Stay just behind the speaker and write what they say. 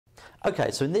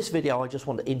Okay, so in this video I just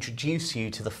want to introduce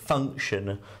you to the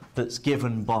function that's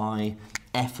given by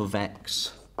f of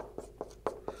x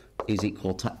is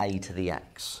equal to a to the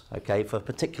x, okay, for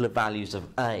particular values of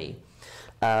a,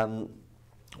 where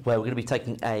we're going to be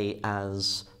taking a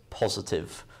as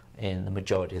positive in the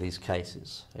majority of these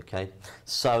cases, okay.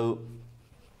 So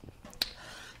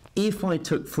if I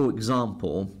took, for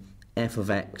example, f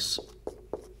of x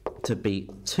to be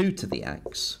 2 to the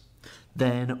x,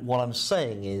 then what I'm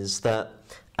saying is that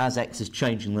as x is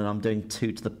changing, then I'm doing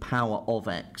 2 to the power of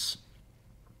x.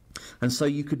 And so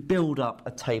you could build up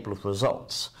a table of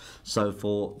results. So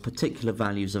for particular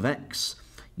values of x,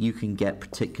 you can get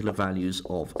particular values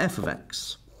of f of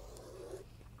x.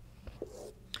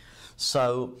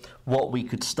 So what we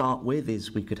could start with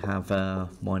is we could have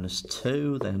minus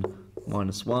 2, then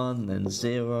minus 1, then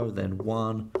 0, then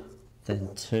 1,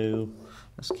 then 2.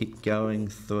 Let's keep going,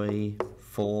 3,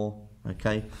 4.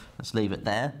 Okay, let's leave it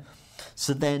there.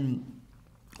 So then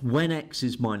when x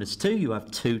is minus 2, you have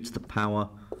 2 to the power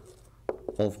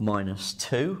of minus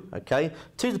 2. Okay,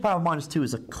 2 to the power of minus 2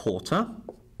 is a quarter.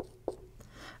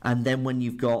 And then when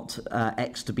you've got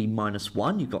x to be minus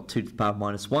 1, you've got 2 to the power of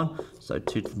minus 1. So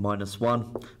 2 to the minus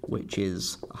 1, which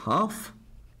is a half.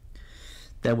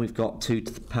 Then we've got 2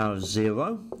 to the power of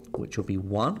 0, which will be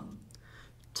 1.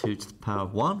 2 to the power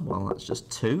of 1, well, that's just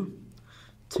 2.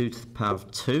 2 to the power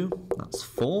of 2, that's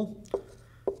 4.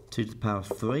 2 to the power of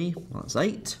 3, that's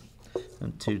 8.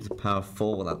 And 2 to the power of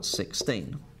 4, well, that's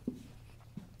 16.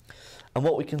 And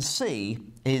what we can see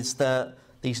is that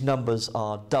these numbers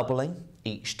are doubling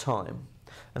each time.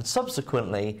 And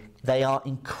subsequently, they are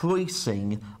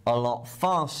increasing a lot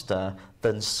faster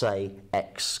than, say,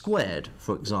 x squared,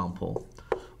 for example,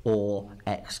 or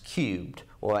x cubed,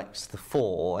 or x to the 4,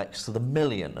 or x to the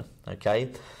million,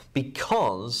 okay?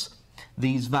 Because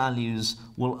these values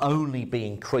will only be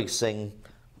increasing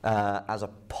as a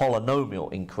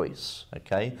polynomial increase,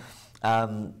 okay?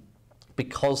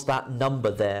 Because that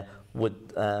number there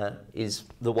would it's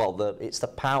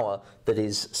the power that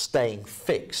is staying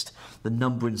fixed. The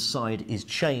number inside is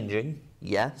changing,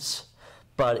 yes,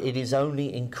 but it is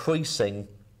only increasing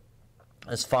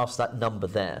as fast as that number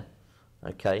there,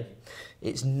 okay?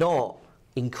 It's not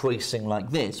increasing like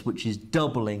this, which is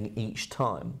doubling each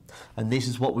time, and this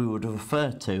is what we would refer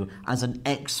to as an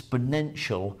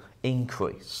exponential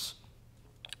increase,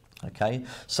 okay?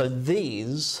 So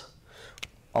these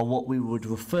are what we would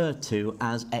refer to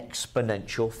as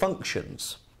exponential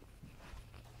functions.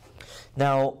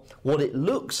 Now, what it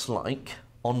looks like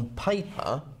on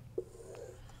paper,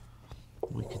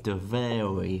 we could do a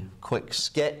very quick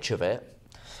sketch of it,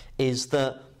 is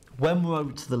that when we're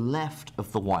over to the left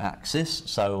of the y-axis,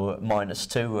 so minus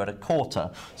 2, we're at a quarter.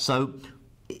 So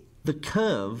the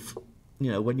curve,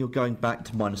 you know, when you're going back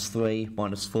to minus 3,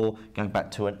 minus 4, going back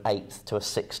to an 1/8 to a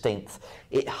 1/16,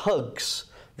 it hugs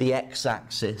the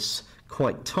x-axis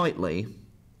quite tightly.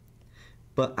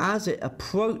 But as it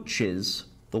approaches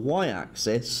the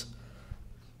y-axis,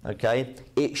 okay,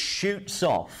 it shoots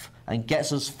off and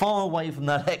gets as far away from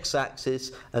that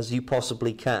x-axis as you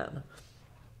possibly can.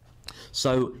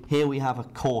 So here we have a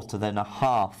quarter, then a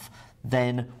half,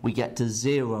 then we get to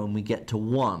 0 and we get to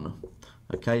 1.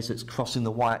 Okay, so it's crossing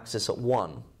the y-axis at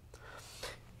 1.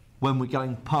 When we're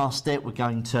going past it, we're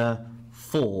going to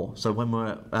 4. So when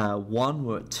we're at 1,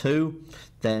 we're at 2,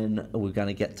 then we're going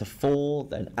to get to 4,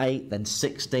 then 8, then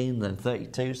 16, then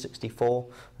 32, 64,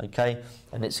 okay?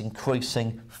 And it's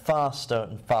increasing faster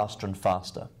and faster and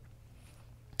faster.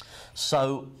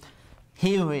 So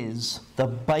here is the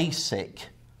basic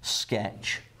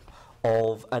sketch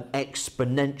of an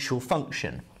exponential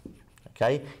function,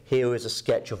 okay? Here is a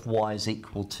sketch of y is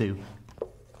equal to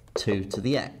 2 to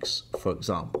the x, for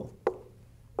example.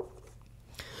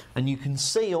 And you can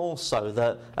see also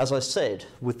that, as I said,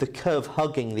 with the curve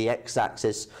hugging the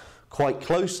x-axis quite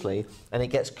closely, and it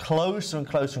gets closer and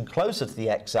closer and closer to the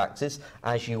x-axis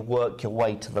as you work your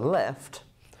way to the left.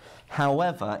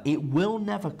 However, it will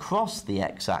never cross the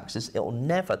x-axis, it will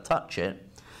never touch it,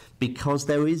 because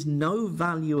there is no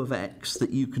value of x that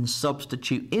you can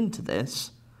substitute into this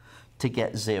to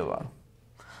get 0.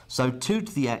 So 2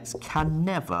 to the x can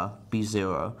never be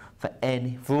 0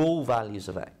 for all values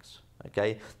of x.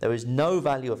 Okay, there is no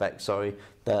value of x,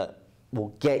 that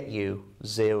will get you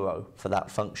 0 for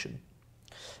that function.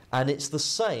 And it's the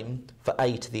same for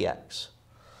a to the x.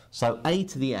 So a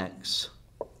to the x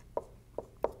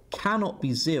cannot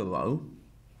be 0,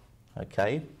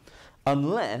 okay,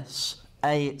 unless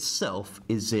a itself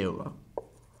is 0.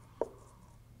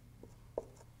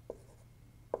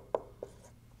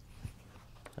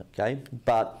 Okay,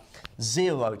 but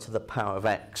 0 to the power of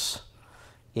x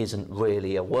isn't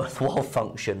really a worthwhile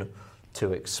function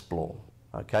to explore.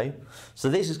 Okay, so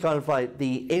this is kind of like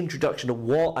the introduction to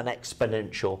what an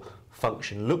exponential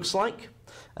function looks like,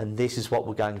 and this is what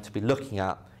we're going to be looking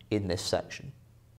at in this section.